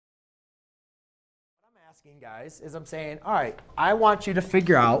asking, guys, is I'm saying, all right, I want you to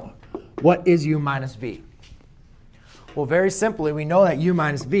figure out what is u minus v. Well, very simply, we know that u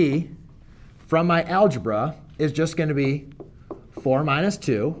minus v from my algebra is just going to be 4 minus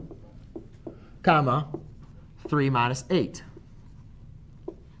 2, comma, 3 minus 8.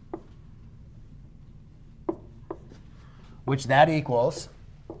 Which that equals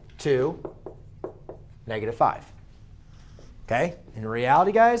 2, negative 5. Okay? In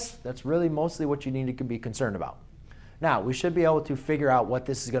reality, guys, that's really mostly what you need to be concerned about. Now, we should be able to figure out what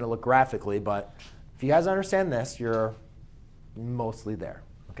this is going to look graphically, but if you guys understand this, you're mostly there.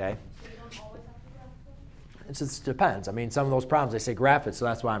 Okay? So you don't always have to graph it? It just depends. I mean, some of those problems, they say graph it, so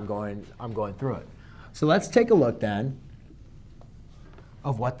that's why I'm going through it. So let's take a look then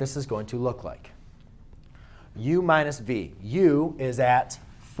of what this is going to look like. U minus v. U is at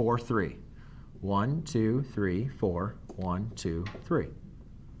 4, 3. 1, 2, 3, 4, 1, 2, 3.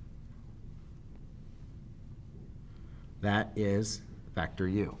 That is vector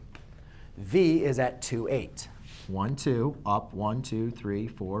u. V is at 2, 8. 1, 2, up, 1, 2, 3,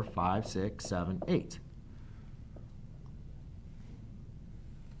 4, 5, 6, 7, 8.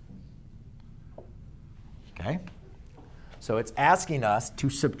 Okay? So it's asking us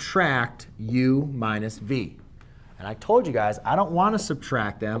to subtract u minus v. And I told you guys, I don't want to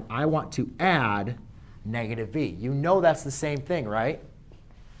subtract them. I want to add negative v. You know that's the same thing, right?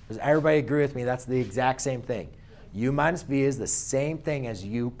 Does everybody agree with me? That's the exact same thing. U minus v is the same thing as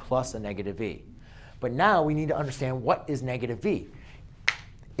u plus a negative v. But now we need to understand what is negative v.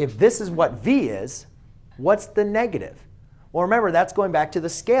 If this is what v is, what's the negative? Well, remember, that's going back to the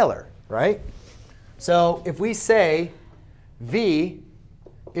scalar, right? So if we say v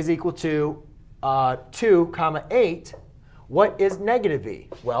is equal to 2, comma 8, what is negative v?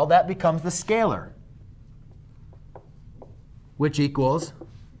 Well, that becomes the scalar, which equals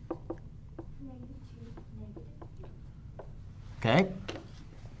okay.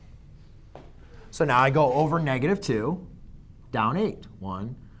 So now I go over negative 2, down 8.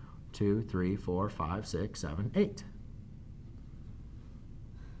 1, 2, 3, 4, 5, 6, 7, 8.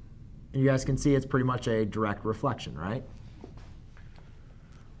 And you guys can see it's pretty much a direct reflection, right?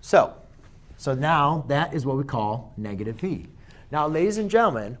 So now that is what we call negative v. Now, ladies and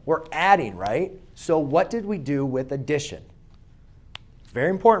gentlemen, we're adding, right? So what did we do with addition? It's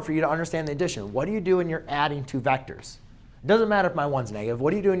very important for you to understand the addition. What do you do when you're adding two vectors? It doesn't matter if my one's negative. What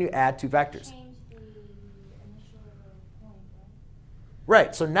do you do when you add two vectors? Change the initial point,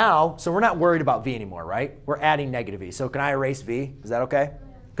 Right. So now, we're not worried about v anymore, right? We're adding negative v. So can I erase v? Is that OK?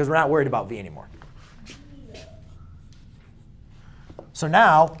 Because we're not worried about v anymore. So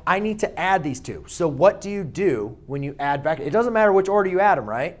now I need to add these two. So what do you do when you add vectors? It doesn't matter which order you add them,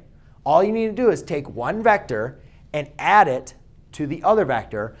 right? All you need to do is take one vector and add it to the other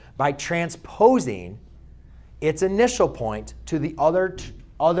vector by transposing its initial point to the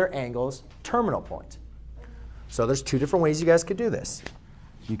other angle's terminal point. So there's two different ways you guys could do this.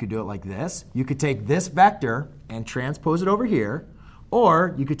 You could do it like this. You could take this vector and transpose it over here.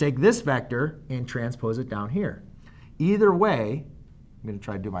 Or you could take this vector and transpose it down here. Either way, I'm going to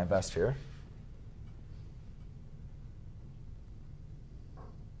try to do my best here.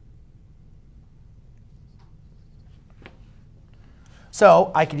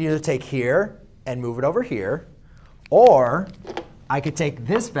 So I could either take here and move it over here, or I could take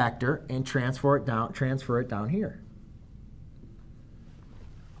this vector and transfer it down here.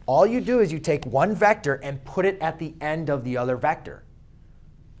 All you do is you take one vector and put it at the end of the other vector,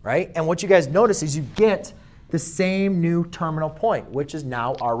 right? And what you guys notice is you get the same new terminal point, which is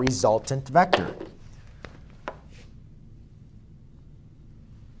now our resultant vector.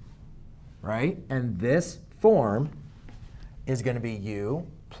 Right? And this form is going to be u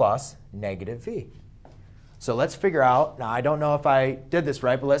plus negative v. So let's figure out, now I don't know if I did this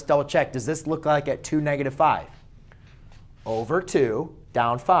right, but let's double check. Does this look like at 2, negative 5? Over 2,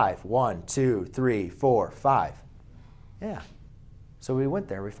 down 5. 1, 2, 3, 4, 5. Yeah. So we went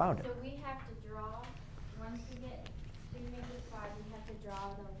there, we found it. So we have to draw, once we get to negative 5, we have to draw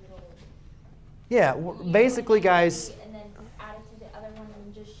the little Yeah, basically, guys, and then add it to the other one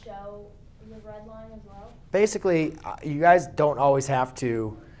and just show the red line as well? basically, you guys don't always have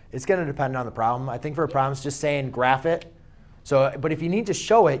to. It's going to depend on the problem. I think for a problem, it's just saying graph it. So, but if you need to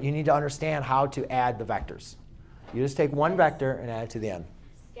show it, you need to understand how to add the vectors. You just take one vector and add it to the end.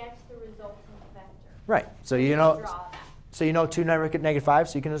 Sketch the resultant vector. Right. So you know. Draw that. So you know 2, negative 5,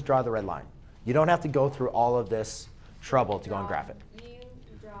 so you can just draw the red line. You don't have to go through all of this trouble to go and graph it. You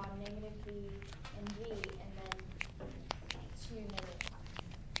draw negative v and v, and then 2, negative 5.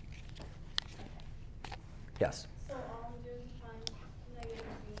 Okay. Yes. So all I'm doing to find negative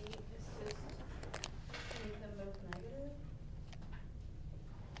v is just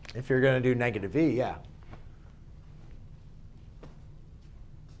If you're going to do negative v, yeah.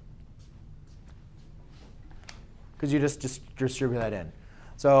 Because you just distribute that in.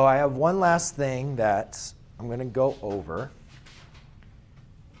 So I have one last thing that I'm going to go over.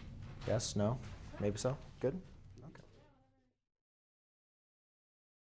 Yes, no, maybe so. Good.